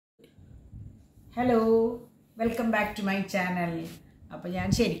Hello, welcome back to my channel. അപ്പോൾ ഞാൻ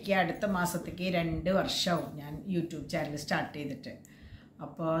ശരിക്കും അടുത്ത മാസത്തേക്ക് 2 വർഷവും ഞാൻ യൂട്യൂബ് ചാനൽ സ്റ്റാർട്ട് ചെയ്തിട്ട്.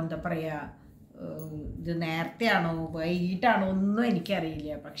 അപ്പോൾ എന്താ പറയുക, ഇത് നേരത്തെയാണോ വൈകിട്ടാണോ ഒന്നും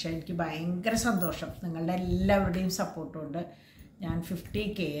എനിക്കറിയില്ല. പക്ഷേ എനിക്ക് ഭയങ്കര സന്തോഷം, നിങ്ങളുടെ എല്ലാവരുടെയും സപ്പോർട്ടുകൊണ്ട് ഞാൻ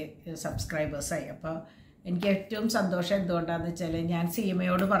 50K സബ്സ്ക്രൈബേഴ്സായി. അപ്പോൾ എനിക്ക് ഏറ്റവും സന്തോഷം എന്തുകൊണ്ടാണെന്ന് വെച്ചാൽ, ഞാൻ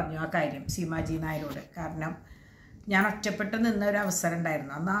സീമയോട് പറഞ്ഞു ആ കാര്യം, സീമാജി നായരോട്. കാരണം ഞാൻ ഒറ്റപ്പെട്ട് നിന്ന ഒരു അവസരം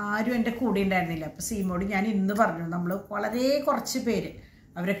ഉണ്ടായിരുന്നു, അന്ന് ആരും എൻ്റെ കൂടെ ഉണ്ടായിരുന്നില്ല. അപ്പോൾ സീമയോട് ഞാൻ ഇന്ന് പറഞ്ഞു, നമ്മൾ വളരെ കുറച്ച് പേര്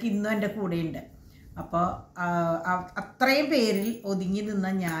അവരൊക്കെ ഇന്നും എൻ്റെ കൂടെയുണ്ട്. അപ്പോൾ അത്രയും പേരിൽ ഒതുങ്ങി നിന്ന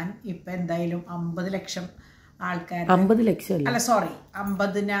ഞാൻ ഇപ്പം എന്തായാലും 50 ലക്ഷം ആൾക്കാർ, 50 ലക്ഷം അല്ല സോറി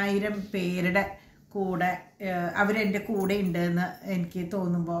 50,000 പേരുടെ കൂടെ അവരെൻ്റെ കൂടെ ഉണ്ട് എന്ന് എനിക്ക്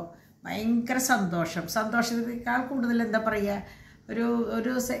തോന്നുമ്പോൾ ഭയങ്കര സന്തോഷത്തേക്കാൾ കൂടുതൽ എന്താ പറയുക,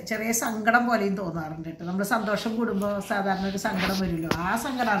 ഒരു ചെറിയ സങ്കടം പോലെയും തോന്നാറുണ്ട് കേട്ടോ. നമ്മൾ സന്തോഷം കൂടുമ്പോൾ സാധാരണ ഒരു സങ്കടം വരുമല്ലോ, ആ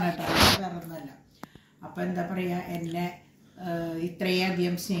സങ്കടമാണ് കേട്ടോ, വേറെ ഒന്നുമല്ല. അപ്പോൾ എന്താ പറയുക, എന്നെ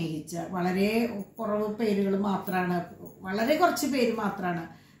ഇത്രയധികം സ്നേഹിച്ച വളരെ കുറച്ച് പേര് മാത്രമാണ്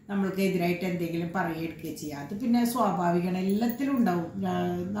നമ്മൾക്ക് എതിരായിട്ട് എന്തെങ്കിലും പറയുകയൊക്കെ ചെയ്യുക. അത് പിന്നെ സ്വാഭാവികമാണ്, എല്ലാത്തിലും ഉണ്ടാവും.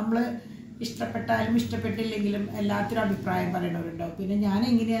 നമ്മൾ ഇഷ്ടപ്പെട്ടാലും ഇഷ്ടപ്പെട്ടില്ലെങ്കിലും എല്ലാത്തിനും അഭിപ്രായം പറയണവരുണ്ടാവും. പിന്നെ ഞാൻ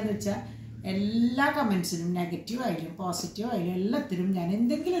എങ്ങനെയാണെന്ന് വെച്ചാൽ, എല്ലാ കമൻസിനും നെഗറ്റീവായാലും പോസിറ്റീവായാലും എല്ലാത്തിനും ഞാൻ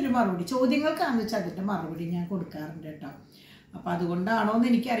എന്തെങ്കിലും ഒരു മറുപടി, ചോദ്യങ്ങൾക്കാണെന്ന് വെച്ചാൽ അതിൻ്റെ മറുപടി ഞാൻ കൊടുക്കാറുണ്ട് കേട്ടോ. അപ്പോൾ അതുകൊണ്ടാണോ എന്ന്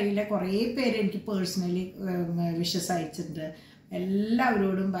എനിക്കറിയില്ല, കുറേ പേര് എനിക്ക് പേഴ്സണലി വിഷസ് അയച്ചിട്ടുണ്ട്.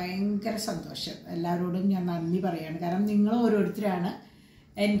 എല്ലാവരോടും ഭയങ്കര സന്തോഷം, എല്ലാവരോടും ഞാൻ നന്ദി പറയാണ്. കാരണം നിങ്ങൾ ഓരോരുത്തരാണ്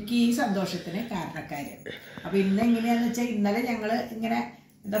എനിക്ക് ഈ സന്തോഷത്തിന് കാരണക്കാർ. അപ്പോൾ ഇന്ന് എങ്ങനെയാണെന്ന് വെച്ചാൽ, ഇന്നലെ ഞങ്ങൾ ഇങ്ങനെ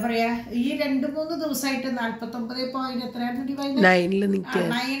എന്താ പറയാ, ഈ 2-3 ദിവസമായിട്ട്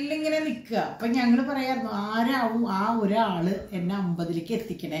 49.9 ഇങ്ങനെ നിൽക്കുക. അപ്പൊ ഞങ്ങള് പറയായിരുന്നു, ആരാവും ആ ഒരാള് എന്നെ 50ലേക്ക്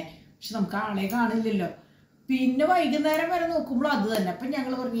എത്തിക്കണേ. പക്ഷെ നമുക്ക് ആളെ കാണില്ലല്ലോ. പിന്നെ വൈകുന്നേരം വരെ നോക്കുമ്പോൾ അത് തന്നെ. അപ്പൊ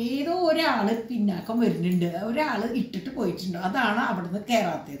ഞങ്ങൾ പറഞ്ഞു, ഏതോ ഒരാള് പിന്നാക്കം വരുന്നുണ്ട്, ഒരാള് ഇട്ടിട്ട് പോയിട്ടുണ്ടോ, അതാണ് അവിടുന്ന്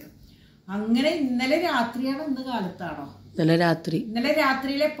കയറാത്തത്. അങ്ങനെ ഇന്നലെ രാത്രിയാണോ ഇന്ന് കാലത്താണോ, ഇന്നലെ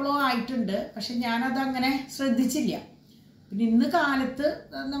രാത്രിയിൽ എപ്പോഴോ ആയിട്ടുണ്ട്. പക്ഷെ ഞാനത് അങ്ങനെ ശ്രദ്ധിച്ചില്ല. പിന്നെ ഇന്ന് കാലത്ത്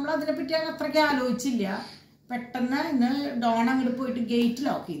നമ്മൾ അതിനെപ്പറ്റി അത്രയ്ക്ക് ആലോചിച്ചില്ല. പെട്ടെന്ന് ഇന്ന് ഡോൺ അങ്ങോട്ട് പോയിട്ട് ഗേറ്റ്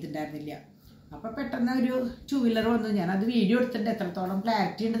ലോക്ക് ചെയ്തിട്ടുണ്ടായിരുന്നില്ല. അപ്പോൾ പെട്ടെന്ന് ഒരു 2 വീലർ വന്നു. ഞാനത് വീഡിയോ എടുത്തിട്ട് എത്രത്തോളം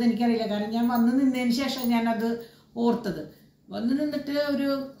ക്ലാരിറ്റി ഉണ്ടെന്ന് എനിക്കറിയില്ല. കാരണം ഞാൻ വന്ന് നിന്നതിന് ശേഷം ഞാനത് ഓർത്തത്. വന്ന് നിന്നിട്ട് ഒരു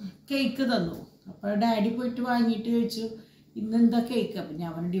കേക്ക് തന്നു. അപ്പോൾ ഡാഡി പോയിട്ട് വാങ്ങിയിട്ട് ചോദിച്ചു, ഇന്നെന്താ കേക്ക്? അപ്പം ഞാൻ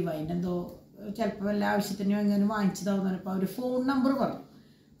പറഞ്ഞു, ഡിവൈൻ എന്തോ ചിലപ്പോൾ വല്ല ആവശ്യത്തിനും എങ്ങനെ വാങ്ങിച്ചതാവുന്ന. അപ്പോൾ അവർ ഫോൺ നമ്പർ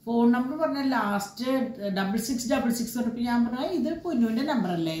പറഞ്ഞാൽ ലാസ്റ്റ് 6666 പറഞ്ഞപ്പോൾ ഞാൻ പറഞ്ഞു, ഇത് പൊന്നുവിൻ്റെ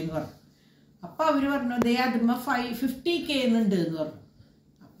നമ്പറല്ലേ എന്ന് പറഞ്ഞു. അപ്പോൾ അവർ പറഞ്ഞു, ദേ അതുമ്മ 50K എന്നുണ്ട് എന്ന് പറഞ്ഞു.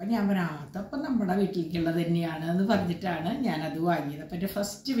 അപ്പം ഞാൻ പറഞ്ഞു, അതപ്പം നമ്മുടെ വീട്ടിലേക്കുള്ളത് തന്നെയാണ് എന്ന് പറഞ്ഞിട്ടാണ് ഞാനത് വാങ്ങിയത്. അപ്പം എൻ്റെ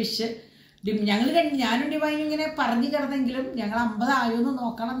ഫസ്റ്റ് വിഷ് ഞാനും ഡിവൈൻ ഇങ്ങനെ പറഞ്ഞു കിടന്നെങ്കിലും ഞങ്ങൾ 50 ആയോ എന്ന്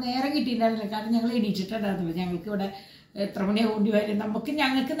നോക്കണം നേരം കിട്ടിയിട്ടുണ്ടായിരുന്നില്ല. കാരണം ഞങ്ങൾ എണീച്ചിട്ടുണ്ടായിരുന്നില്ല. ഞങ്ങൾക്ക് ഇവിടെ എത്ര മണിയാവേണ്ടി വരും,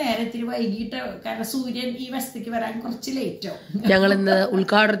 ഞങ്ങൾക്ക് നേരെ ഇത്തിരി വൈകിട്ട്, കാരണം സൂര്യൻ ഈ വശത്തേക്ക് വരാൻ കുറച്ച് ലേറ്റോ. ഞങ്ങൾ ഇന്ന്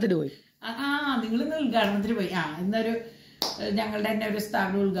ഉദ്ഘാടനത്തിന് പോയി. നിങ്ങളിന്ന് ഉദ്ഘാടനത്തിന് പോയി. ഇന്നൊരു ഞങ്ങളുടെ തന്നെ ഒരു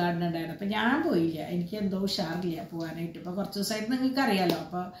സ്ഥാപന ഉദ്ഘാടനം ഉണ്ടായിരുന്നു. അപ്പം ഞാൻ പോയില്ല, എനിക്ക് എന്തോ ഉഷാറില്ല പോകാനായിട്ട്. ഇപ്പോൾ കുറച്ച് ദിവസമായിട്ട് നിങ്ങൾക്ക് അറിയാലോ.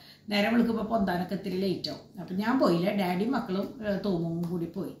 അപ്പോൾ നേരം വിളിക്കുമ്പോൾ പൊന്താനൊക്കെ ഇത്തിരി ലേറ്റോ. അപ്പം ഞാൻ പോയില്ല, ഡാഡിയും മക്കളും തോമും കൂടി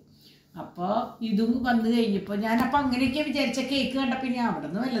പോയി. അപ്പോൾ ഇതും വന്നു കഴിഞ്ഞപ്പോൾ ഞാനപ്പോൾ അങ്ങനെയൊക്കെ വിചാരിച്ച, കേക്ക് കണ്ടപ്പോൾ ഞാൻ അവിടെ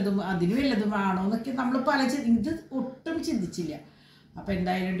നിന്ന് വല്ലതും ആണോ എന്നൊക്കെ നമ്മൾ ഇത് ഒട്ടും ചിന്തിച്ചില്ല. അപ്പോൾ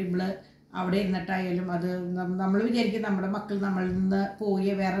എന്തായാലും നമ്മൾ അവിടെ ഇരുന്നിട്ടായാലും അത് നമ്മൾ വിചാരിക്കും നമ്മുടെ മക്കൾ നമ്മളിൽ നിന്ന്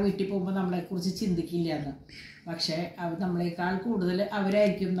പോയി വേറെ വീട്ടിൽ പോകുമ്പോൾ നമ്മളെക്കുറിച്ച് ചിന്തിക്കില്ല എന്ന്. പക്ഷേ നമ്മളെക്കാൾ കൂടുതൽ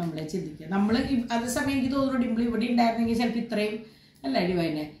അവരായിരിക്കും നമ്മളെ ചിന്തിക്കുക. അതേസമയം എനിക്ക് തോന്നുന്നു, ഡിമ്പിൾ ഇവിടെ ഉണ്ടായിരുന്നെങ്കിൽ ചിലപ്പോൾ ഇത്രയും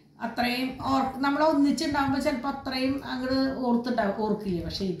ഡിവൈനെ അത്രയും നമ്മളെ ഒന്നിച്ചുണ്ടാകുമ്പോൾ ചിലപ്പോൾ അത്രയും അങ്ങോട്ട് ഓർക്കില്ല.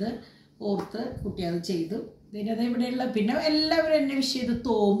 പക്ഷേ ഇത് ഓർത്ത് കുട്ടി അത് ചെയ്തു. പിന്നെ അത് ഇവിടെയുള്ള പിന്നെ എല്ലാവരും എന്നെ വിഷ് ചെയ്ത്,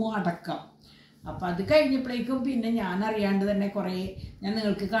 തോമു അടക്കം. അപ്പം അത് കഴിഞ്ഞപ്പോഴേക്കും പിന്നെ ഞാൻ അറിയാണ്ട് തന്നെ കുറേ ഞാൻ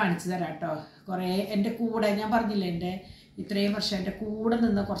നിങ്ങൾക്ക് കാണിച്ചു തരാം കേട്ടോ. കുറേ എൻ്റെ കൂടെ, ഞാൻ പറഞ്ഞില്ല, എൻ്റെ ഇത്രയും വർഷം എൻ്റെ കൂടെ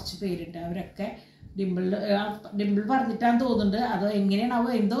നിന്ന കുറച്ച് പേരുണ്ട്. അവരൊക്കെ ഡിമ്പിൾ പറഞ്ഞിട്ടാന്ന് തോന്നുന്നുണ്ട്. അത് എങ്ങനെയാണാവോ,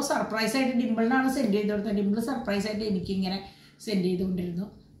 എന്തോ സർപ്രൈസായിട്ട് ഡിമ്പിളിനാണ് സെൻഡ് ചെയ്ത് കൊടുത്തത്. ഡിമ്പിൾ സർപ്രൈസായിട്ട് എനിക്കിങ്ങനെ സെൻഡ് ചെയ്തുകൊണ്ടിരുന്നു.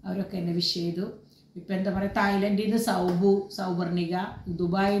 അവരൊക്കെ എന്നെ വിഷ് ചെയ്തു. ഇപ്പം എന്താ പറയുക, തായ്ലൻഡിൽ നിന്ന് സൗവർണിക,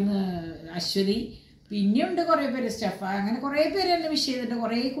 ദുബായിൽ നിന്ന് അശ്വതി, പിന്നെയുണ്ട് കുറേ പേര് സ്റ്റെഫ, അങ്ങനെ കുറേ പേര് എന്നെ വിഷ് ചെയ്തിട്ടുണ്ട്.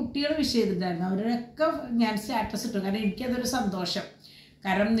 കുറേ കുട്ടികൾ വിഷ് ചെയ്തിട്ടുണ്ടായിരുന്നു. അവരൊക്കെ ഞാൻ സ്റ്റാറ്റസ് ഇട്ടു. കാരണം എനിക്കതൊരു സന്തോഷം.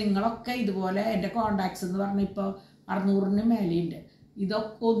 കാരണം നിങ്ങളൊക്കെ ഇതുപോലെ എൻ്റെ കോണ്ടാക്ട്സ് എന്ന് പറഞ്ഞാൽ ഇപ്പോൾ 600-ന് മേലെയുണ്ട്.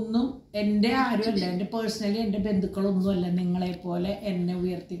 ഇതൊക്കെ ഒന്നും എൻ്റെ ആരുമല്ല, എൻ്റെ പേഴ്സണലി എൻ്റെ ബന്ധുക്കളൊന്നുമല്ല, നിങ്ങളെപ്പോലെ എന്നെ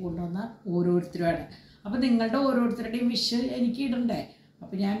ഉയർത്തി കൊണ്ടുവന്ന ഓരോരുത്തരുമാണ്. അപ്പോൾ നിങ്ങളുടെ ഓരോരുത്തരുടെയും വിഷ് എനിക്ക് ഇടണ്ടേ.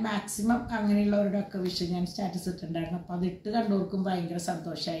 അപ്പോൾ ഞാൻ മാക്സിമം അങ്ങനെയുള്ളവരുടെ ഒക്കെ വിഷയം ഞാൻ സ്റ്റാറ്റസ് ഇട്ടിട്ടുണ്ടായിരുന്നു. അപ്പോൾ അതിട്ട് കണ്ടവർക്കും ഭയങ്കര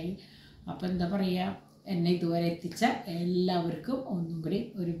സന്തോഷമായി. അപ്പോൾ എന്താ പറയുക, എന്നെ ഇതുവരെ എത്തിച്ച എല്ലാവർക്കും ഒന്നും കൂടി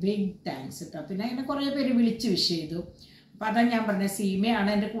ഒരു ബിഗ് താങ്ക്സ് കേട്ടോ. പിന്നെ എന്നെ കുറേ പേര് വിളിച്ച് വിഷ് ചെയ്തു. അപ്പോൾ അതാണ് ഞാൻ പറഞ്ഞത്, സീമയാണ്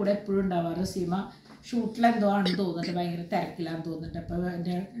എൻ്റെ കൂടെ എപ്പോഴും ഉണ്ടാവാറ്. സീമ ഷൂട്ടിലെന്തോ ആണെന്ന് തോന്നുന്നുണ്ട്, ഭയങ്കര തിരക്കിലാന്ന് തോന്നുന്നുണ്ട്. അപ്പോൾ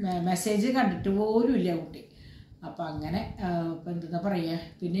എൻ്റെ മെസ്സേജ് കണ്ടിട്ട് പോലും ഇല്ല കുട്ടി. അപ്പോൾ അങ്ങനെ ഇപ്പം എന്താ പറയുക,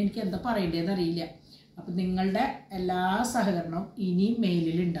 പിന്നെ എനിക്ക് എന്താ പറയേണ്ടതെന്ന് അറിയില്ല. അപ്പം നിങ്ങളുടെ എല്ലാ സഹകരണവും ഇനിയും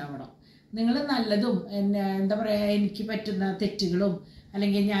മെയിലിൽ ഉണ്ടാവണം. നിങ്ങൾ നല്ലതും എന്താ പറയുക, എനിക്ക് പറ്റുന്ന തെറ്റുകളും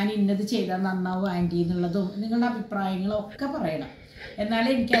അല്ലെങ്കിൽ ഞാൻ ഇന്നത് ചെയ്താൽ നന്നാവും ആൻറ്റി എന്നുള്ളതും നിങ്ങളുടെ അഭിപ്രായങ്ങളും ഒക്കെ പറയണം. എന്നാലേ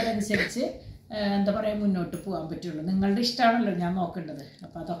എനിക്കതനുസരിച്ച് എന്താ പറയുക മുന്നോട്ട് പോകാൻ പറ്റുള്ളൂ. നിങ്ങളുടെ ഇഷ്ടമാണല്ലോ ഞാൻ നോക്കേണ്ടത്.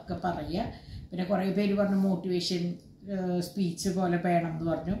 അപ്പോൾ അതൊക്കെ പറയുക. പിന്നെ കുറേ പേര് പറഞ്ഞു മോട്ടിവേഷൻ സ്പീച്ച് പോലെ വേണം എന്ന്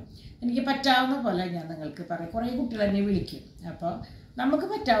പറഞ്ഞു. എനിക്ക് പറ്റാവുന്ന പോലെ ഞാൻ നിങ്ങൾക്ക് പറയും. കുറേ കുട്ടികൾ എന്നെ വിളിക്കും. അപ്പോൾ നമുക്ക്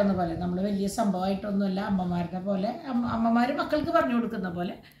പറ്റാവുന്ന പോലെ, നമ്മൾ വലിയ സംഭവമായിട്ടൊന്നുമല്ല, അമ്മമാരുടെ പോലെ അമ്മമാർ മക്കൾക്ക് പറഞ്ഞു കൊടുക്കുന്ന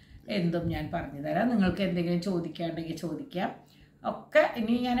പോലെ എന്തും ഞാൻ പറഞ്ഞു തരാം. നിങ്ങൾക്ക് എന്തെങ്കിലും ചോദിക്കാണ്ടെങ്കിൽ ചോദിക്കാം ഒക്കെ.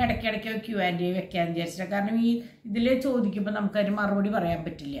 ഇനി ഞാൻ ഇടയ്ക്കിടയ്ക്ക് Q&A വെക്കാമെന്ന് വിചാരിച്ചിട്ട്. കാരണം ഈ ഇതിൽ ചോദിക്കുമ്പോൾ നമുക്കതിന് മറുപടി പറയാൻ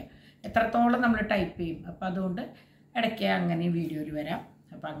പറ്റില്ല, എത്രത്തോളം നമ്മൾ ടൈപ്പ് ചെയ്യും. അപ്പോൾ അതുകൊണ്ട് ഇടയ്ക്ക് അങ്ങനെ വീഡിയോയിൽ വരാം.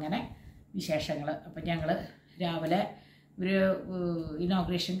 അപ്പോൾ അങ്ങനെ വിശേഷങ്ങൾ. അപ്പോൾ ഞങ്ങൾ രാവിലെ ഒരു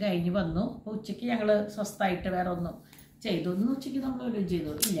ഇനോഗ്രേഷൻ കഴിഞ്ഞ് വന്നു. അപ്പോൾ ഉച്ചയ്ക്ക് ഞങ്ങൾ സ്വസ്ഥമായിട്ട് വേറെ ഒന്നും ചെയ്തു. ഉച്ചയ്ക്ക് നമ്മളൊരു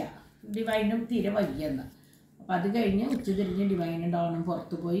ചെയ്തു ഇല്ല, ഡിവൈനും തീരെ വയ്യെന്ന്. അപ്പോൾ അത് കഴിഞ്ഞ് ഉച്ച തിരിഞ്ഞ് ഡിവൈനും ഡോണും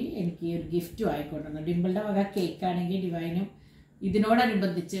പുറത്ത് പോയി എനിക്ക് ഒരു ഗിഫ്റ്റും ആയിക്കൊണ്ടുവന്നു. ഡിമ്പിളുടെ വക കേക്കാണെങ്കിൽ ഡിവൈനും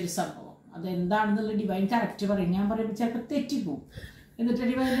ഇതിനോടനുബന്ധിച്ച ഒരു സംഭവം, അതെന്താണെന്നുള്ള ഡിവൈൻ കറക്റ്റ് പറയും. ഞാൻ പറയുമ്പോൾ ചിലപ്പോൾ തെറ്റിപ്പോവും. എന്നിട്ട്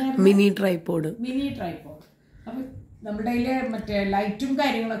ഡിവൈൻ മിനി ട്രൈപോഡ് അപ്പം നമ്മുടെ കയ്യിൽ മറ്റേ ലൈറ്റും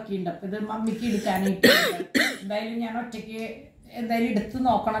കാര്യങ്ങളൊക്കെ ഉണ്ട്. അപ്പോൾ ഇത് മമ്മിക്ക് എടുക്കാനായിട്ട് എന്തായാലും ഞാൻ ഒറ്റയ്ക്ക് എന്തായാലും എടുത്ത്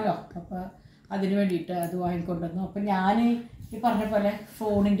നോക്കണമല്ലോ. അപ്പോൾ അതിന് വേണ്ടിയിട്ട് അത് വാങ്ങിക്കൊണ്ടുവന്നു. അപ്പം ഞാൻ ഈ പറഞ്ഞ പോലെ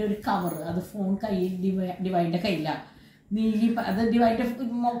ഫോണിൻ്റെ ഒരു കവർ, അത് ഫോൺ കയ്യിൽ ഡിവൈൻ്റെ കയ്യിലാണ്. നീലി, അത് ഡിവൈൻ്റെ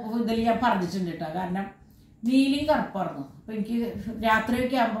ഇതിൽ ഞാൻ പറഞ്ഞിട്ടുണ്ട് കേട്ടോ. കാരണം നീലിയും കറുപ്പായിരുന്നു. അപ്പോൾ എനിക്ക്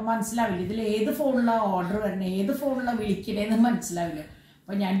രാത്രിയൊക്കെ ആകുമ്പോൾ മനസ്സിലാവില്ല ഇതിൽ ഏത് ഫോണിലാണ് ഓർഡർ വരണേ, ഏത് ഫോണിലാണ് വിളിക്കണേന്ന് മനസ്സിലാവില്ല.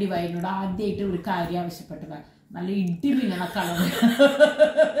 അപ്പോൾ ഞാൻ ഡിവൈനോട് ആദ്യമായിട്ട് ഒരു കാര്യം ആവശ്യപ്പെട്ടതാണ്, നല്ല ഇടി മിന്നണ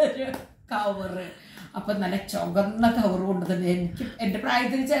കവറ്. അപ്പം നല്ല ചുവന്ന കവർ കൊണ്ട് തന്നെ, എനിക്ക് എൻ്റെ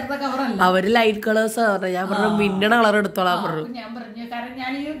പ്രായത്തിൽ ചേർന്ന കവറല്ല, അവര് ലൈറ്റ് കളേഴ്സ്. ഞാൻ പറഞ്ഞു മിന്നണ കളർ എടുത്തോളാം പറഞ്ഞു. ഞാൻ പറഞ്ഞു കാരണം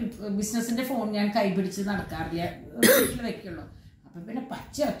ഞാൻ ഈ ബിസിനസിന്റെ ഫോൺ ഞാൻ കൈപിടിച്ച് നടക്കാറില്ല, വീട്ടിൽ വെക്കുള്ളൂ. അപ്പം പിന്നെ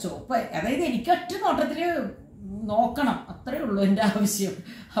പച്ച ചുവപ്പ്, അതായത് എനിക്ക് ഒറ്റ നോട്ടത്തിൽ നോക്കണം, അത്രേ ഉള്ളൂ എൻ്റെ ആവശ്യം.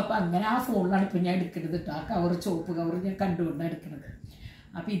 അപ്പം അങ്ങനെ ആ ഫോണിലാണ് ഇപ്പം ഞാൻ എടുക്കുന്നത് കേട്ടോ. ആ കവർ, ചുവപ്പ് കവർ ഞാൻ കണ്ടുകൊണ്ടാണ് എടുക്കുന്നത്.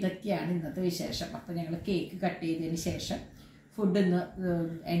 അപ്പോൾ ഇതൊക്കെയാണ് ഇന്നത്തെ വിശേഷം. അപ്പം ഞങ്ങൾ കേക്ക് കട്ട് ചെയ്തതിന് ശേഷം ഫുഡ് ഇന്ന്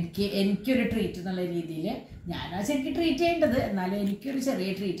എനിക്കൊരു ട്രീറ്റ് എന്നുള്ള രീതിയിൽ, ഞാനാ ശരിക്കും ട്രീറ്റ് ചെയ്യേണ്ടത്, എന്നാലും എനിക്കൊരു ചെറിയ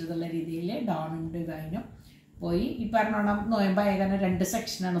ട്രീറ്റ് എന്നുള്ള രീതിയിൽ ഡോണും ഡിവൈനും പോയി. ഈ പറഞ്ഞോണം നോയമ്പായ കാരണം 2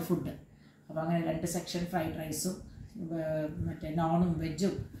 സെക്ഷനാണ് ഫുഡ്. അപ്പോൾ അങ്ങനെ 2 സെക്ഷൻ ഫ്രൈഡ് റൈസും മറ്റേ നോണും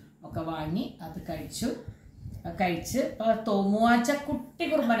വെജും ഒക്കെ വാങ്ങി അത് കഴിച്ച് ഇപ്പോൾ തോമുവാച്ച കുട്ടി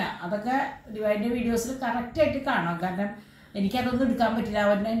കുർബന അതൊക്കെ ഡിവൈൻ്റെ വീഡിയോസിൽ കറക്റ്റായിട്ട് കാണാം. കാരണം എനിക്കതൊന്നും എടുക്കാൻ പറ്റില്ല,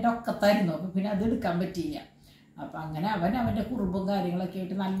 അവൻ്റെ എൻ്റെ ഒക്കത്തായിരുന്നു. അപ്പോൾ പിന്നെ അത് എടുക്കാൻ പറ്റിയില്ല. അപ്പം അങ്ങനെ അവൻ്റെ കുറുമ്പും കാര്യങ്ങളൊക്കെ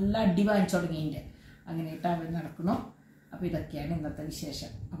ആയിട്ട് നല്ല അടി വാങ്ങിച്ചു തുടങ്ങിയിട്ട് അങ്ങനെയായിട്ട് അവൻ നടക്കുന്നു. അപ്പോൾ ഇതൊക്കെയാണ് ഇന്നത്തെ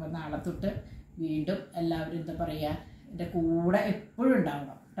വിശേഷം. അപ്പോൾ നാളെ തൊട്ട് വീണ്ടും എല്ലാവരും എന്താ പറയുക, എൻ്റെ കൂടെ എപ്പോഴും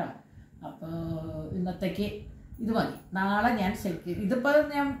ഉണ്ടാവണം കേട്ടോ. അപ്പോൾ ഇന്നത്തേക്ക് ഇത് മതി. നാളെ ഞാൻ ശരിക്കും ഇതിപ്പോൾ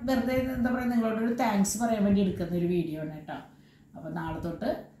ഞാൻ വെറുതെ എന്താ പറയുക നിങ്ങളോടൊരു താങ്ക്സ് പറയാൻ വേണ്ടി എടുക്കുന്ന ഒരു വീഡിയോ ആണ് കേട്ടോ. അപ്പോൾ നാളെ തൊട്ട്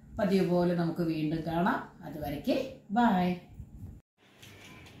പതിവ് പോലെ നമുക്ക് വീണ്ടും കാണാം. അതുവരയ്ക്ക് ബൈ.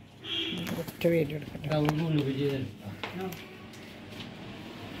 വീഡിയോ എടുക്കട്ടെ.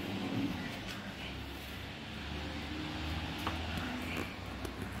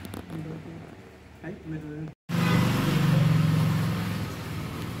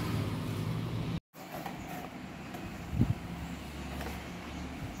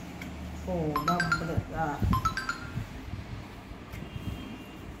 ഓ നമ്മൾ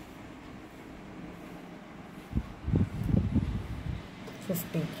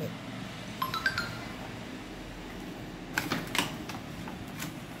 50K.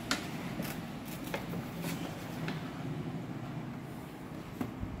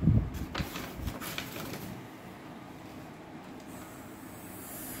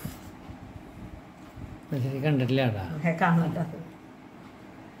 കണ്ടിട്ടില്ല കാണണ്ട.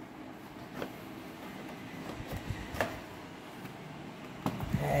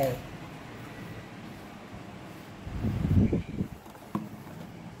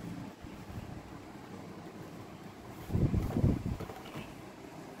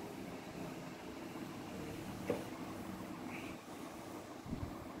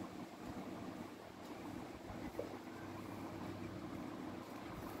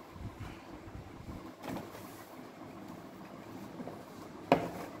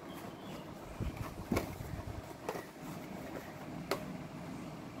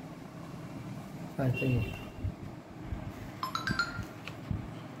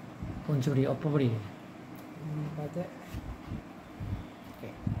 కొంచెం ఒప్ప పొడి അത്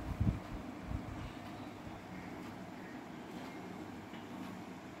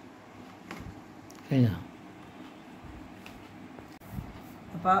കഴിഞ്ഞാ.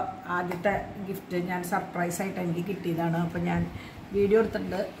 അപ്പോൾ ആദ്യത്തെ ഗിഫ്റ്റ് ഞാൻ സർപ്രൈസായിട്ട് എനിക്ക് കിട്ടിയതാണ്. അപ്പോൾ ഞാൻ വീഡിയോ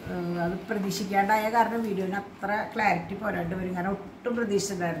എടുത്തിട്ടുണ്ട്. അത് പ്രതീക്ഷിക്കാണ്ടായ കാരണം വീഡിയോന് അത്ര ക്ലാരിറ്റി പോരാണ്ട് വരും, കാരണം ഒട്ടും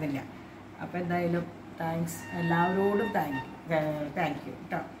പ്രതീക്ഷിച്ചിട്ടുണ്ടായിരുന്നില്ല. അപ്പോൾ എന്തായാലും താങ്ക്സ്, എല്ലാവരോടും താങ്ക് യു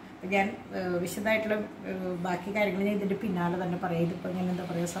കേട്ടോ. അപ്പോൾ ഞാൻ വിശദമായിട്ടുള്ള ബാക്കി കാര്യങ്ങൾ ഞാൻ ഇതിൻ്റെ പിന്നാലെ തന്നെ പറയാം. ഇതിപ്പോൾ ഞാൻ എന്താ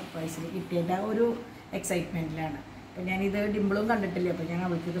പറയുക, സർപ്രൈസിൽ കിട്ടിയതിൻ്റെ ഒരു എക്സൈറ്റ്മെൻറ്റിലാണ്. അപ്പോൾ ഞാനിത് ഡിമ്പിളും കണ്ടിട്ടില്ല. അപ്പോൾ ഞാൻ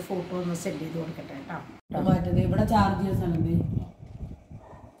അവൾക്ക് ഇത് ഫോട്ടോ ഒന്ന് സെൻഡ് ചെയ്ത് കൊടുക്കട്ടെ കേട്ടോ. മാറ്റത് ഇവിടെ ചാർജ് ചെയ്യുന്ന സ്ഥലം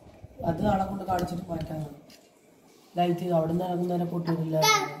അത് ആളെ കൊണ്ട് കാണിച്ചിട്ട് മാറ്റാൻ ലൈറ്റ് അവിടെ നിന്ന് ഇറങ്ങുന്നവരെ പൊട്ടിയിട്ടില്ല.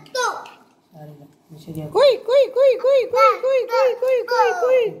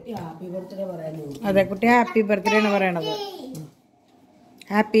 ഹാപ്പി ബർത്ത്ഡേ പറയാനോ. അതെ, കുട്ടി ഹാപ്പി ബർത്ത്ഡേ ആണ് പറയണത്.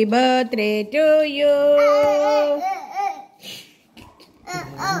 Happy birthday to you.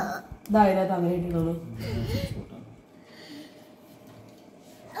 ഇതായത് അങ്ങനെ ഇട്ടോളൂ.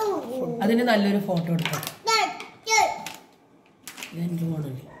 അതിന് നല്ലൊരു ഫോട്ടോ എടുക്കാം. ഇതെന്റെ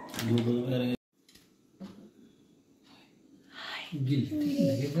ഫോണല്ലേ.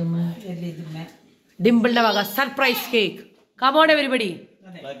 ഡിംപിളിന്റെ വക surprise cake. Come on everybody.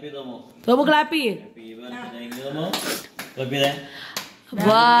 തോമു clap ചെയ്യ്.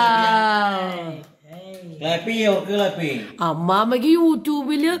 അമ്മാമ്മക്ക്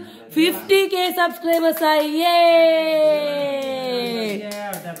യൂട്യൂബില് 50K സബ്സ്ക്രൈബേഴ്സ് ആയി.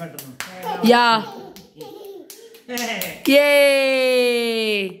 യാ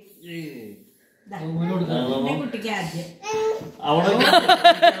കുട്ടിക്ക് ആദ്യം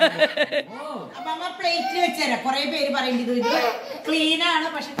പ്ലേറ്റിൽ വെച്ചേരാ. കൊറേ പേര് പറയുന്നത് ഇത് ക്ലീൻ ആണ്,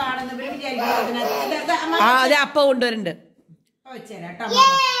 പക്ഷെ കാണുന്നവര് വിചാരിക്കുന്നത് അതെ അപ്പം കൊണ്ടുവരുന്നുണ്ട്. വെച്ചേരാ കേട്ടോ.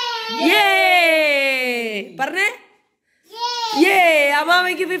 പറഞ്ഞേ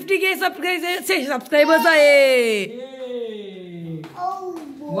അമ്മാമയ്ക്ക് 50K സബ്സ്ക്രൈബേഴ്സ് ആയേ.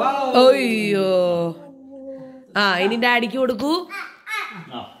 അയ്യോ ഇനി ഡാഡിക്ക് കൊടുക്കൂ.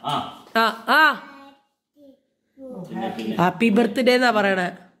 ഹാപ്പി ബർത്ത്ഡേ എന്നാ പറയണേ.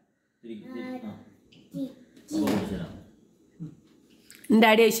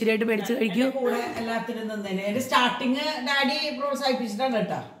 ഡാഡി ഐശ്വര്യമായിട്ട് മേടിച്ച് കഴിക്കൂ. എല്ലാത്തിനും തന്നെ സ്റ്റാർട്ടിങ് ഡാഡി പ്രോത്സാഹിപ്പിച്ചിട്ടാണ്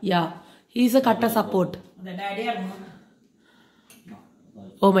കേട്ടോ. യാ ഹീസ് എ കട്ട support. Daddy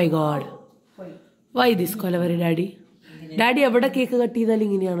oh my God, why this കൊലവരി daddy. Daddy എവിടെ കേക്ക് കട്ട് ചെയ്താലും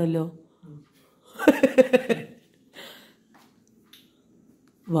ഇങ്ങനെയാണല്ലോ.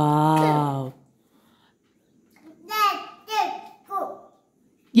 വാവ്.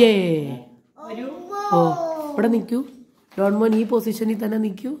 ഓ ഇവിടെ നിൽക്കൂ ഡോൺമോൻ, ഈ പൊസിഷനിൽ തന്നെ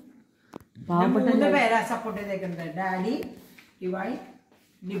നിൽക്കൂ. മൂന്ന് പേരാ സപ്പോർട്ട് ചെയ്തേക്കുന്നത്. Daddy, divine,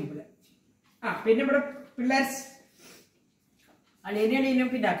 dimple. പിന്നെ ഇവിടെ പിള്ളേർസ് അളിയനും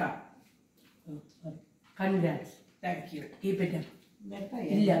പിന്നാക്കാം. Congrats. Thank you. Keep it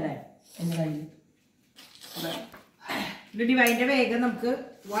ഇല്ല അല്ലേ എന്റെ കയ്യിൽ. ഡിവൈൻ്റെ വേഗം നമുക്ക്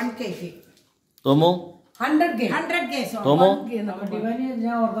 1 കേക്ക് 100K.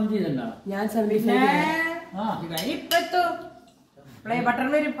 ഞാൻ ഓർക്കം ചെയ്തിട്ടുണ്ടാവും. ഞാൻ 75. ഡിവൈൻ ഇപ്പൊ എത്തും. പ്ലേ ബട്ടൺ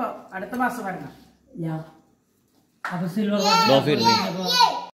വരും ഇപ്പൊ അടുത്ത മാസം വരണം. അപ്പൊ സിൽവർ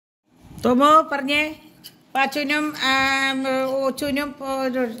തോമോ പറഞ്ഞേ. പാച്ചുനും ഓച്ചുനും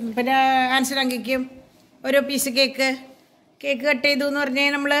പിന്നെ ആൻസറങ്കിക്കും ഓരോ പീസ് കേക്ക് കട്ട് ചെയ്തു എന്ന് പറഞ്ഞേ.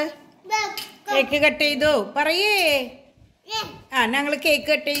 നമ്മള് കേക്ക് കട്ട് ചെയ്തു പറയേ. ഞങ്ങൾ കേക്ക്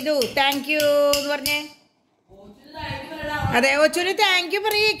കട്ട് ചെയ്തു. താങ്ക് യു എന്ന് പറഞ്ഞേ. അതെ, ഓച്ചുന് താങ്ക് യു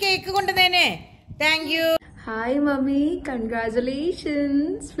പറയേ cake കൊണ്ടുവന്നേനെ. Thank you. Hi mummy,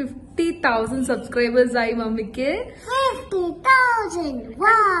 congratulations, 50,000 subscribers ആയി മമ്മിക്ക്. 50,000,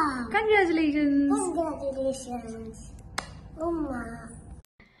 wow! Congratulations.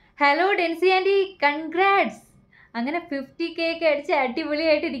 Hello Densy anti, congrats. അങ്ങനെ 50K ഒക്കെ അടിച്ച്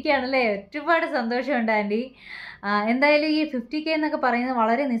അടിപൊളിയായിട്ട് ഇരിക്കുകയാണല്ലേ. ഒരുപാട് സന്തോഷമുണ്ട് ആൻറ്റി. എന്തായാലും ഈ 50K എന്നൊക്കെ പറയുന്നത്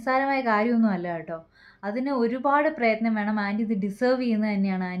വളരെ നിസ്സാരമായ കാര്യമൊന്നും അല്ല കേട്ടോ. അതിന് ഒരുപാട് പ്രയത്നം വേണം. ആൻറ്റി ഇത് ഡിസേർവ് ചെയ്യുന്നത്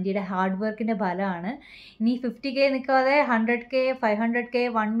തന്നെയാണ്. ആൻറ്റിയുടെ ഹാർഡ് വർക്കിൻ്റെ ഫലമാണ്. ഇനി 50K നിൽക്കാതെ 100K, 500K,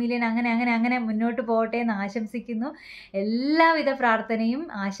 1 million അങ്ങനെ മുന്നോട്ട് പോകട്ടെ എന്ന് ആശംസിക്കുന്നു. എല്ലാവിധ പ്രാർത്ഥനയും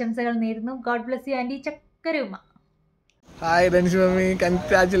ആശംസകൾ നേരുന്നു. God bless you aunty. ചക്കരുമ്മ. Hi Benji Mummy,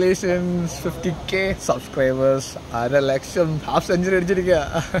 congratulations 50K subscribers. 1.5 lakh half century അടിച്ചിരിക്കുക.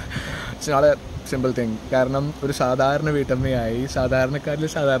 It's not A simple thing. കാരണം ഒരു സാധാരണ വീട്ടമ്മയായി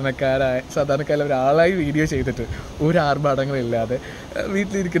സാധാരണക്കാരിൽ ഒരാളായി വീഡിയോ ചെയ്തിട്ട് ഒരു ആർഭാടങ്ങളില്ലാതെ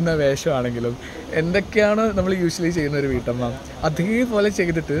വീട്ടിലിരിക്കുന്ന വേഷമാണെങ്കിലും എന്തൊക്കെയാണ് നമ്മൾ യൂഷ്വലി ചെയ്യുന്ന ഒരു വീട്ടമ്മ അതേപോലെ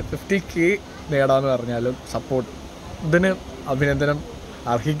ചെയ്തിട്ട് 50K നേടാമെന്ന് പറഞ്ഞാലും ഇതിന് അഭിനന്ദനം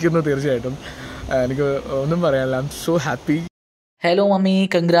അർഹിക്കുന്നു തീർച്ചയായിട്ടും. എനിക്ക് ഒന്നും പറയാനില്ല. I M so happy. Hello mummy,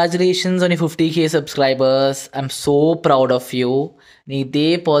 congratulations on your 50k subscribers. I'm so proud of you. നീ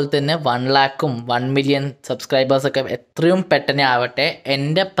ഇതേപോലെ തന്നെ 1 lakhും 1 million സബ്സ്ക്രൈബേഴ്സൊക്കെ എത്രയും പെട്ടെന്ന് ആവട്ടെ.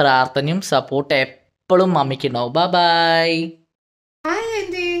 എൻ്റെ പ്രാർത്ഥനയും സപ്പോർട്ട് എപ്പോഴും മമ്മിക്കുണ്ടാവും. By. Hi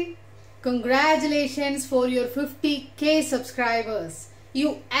Andy, congratulations for your 50k subscribers. You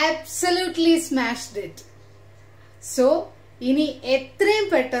absolutely smashed it. So, ഇനി എത്രയും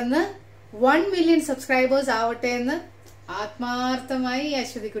പെട്ടെന്ന് 1 million സബ്സ്ക്രൈബേഴ്സ് ആവട്ടെ എന്ന് ആത്മാർത്ഥമായി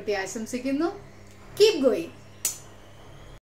അശ്വതിക്കുട്ടി ആശംസിക്കുന്നു. Keep going.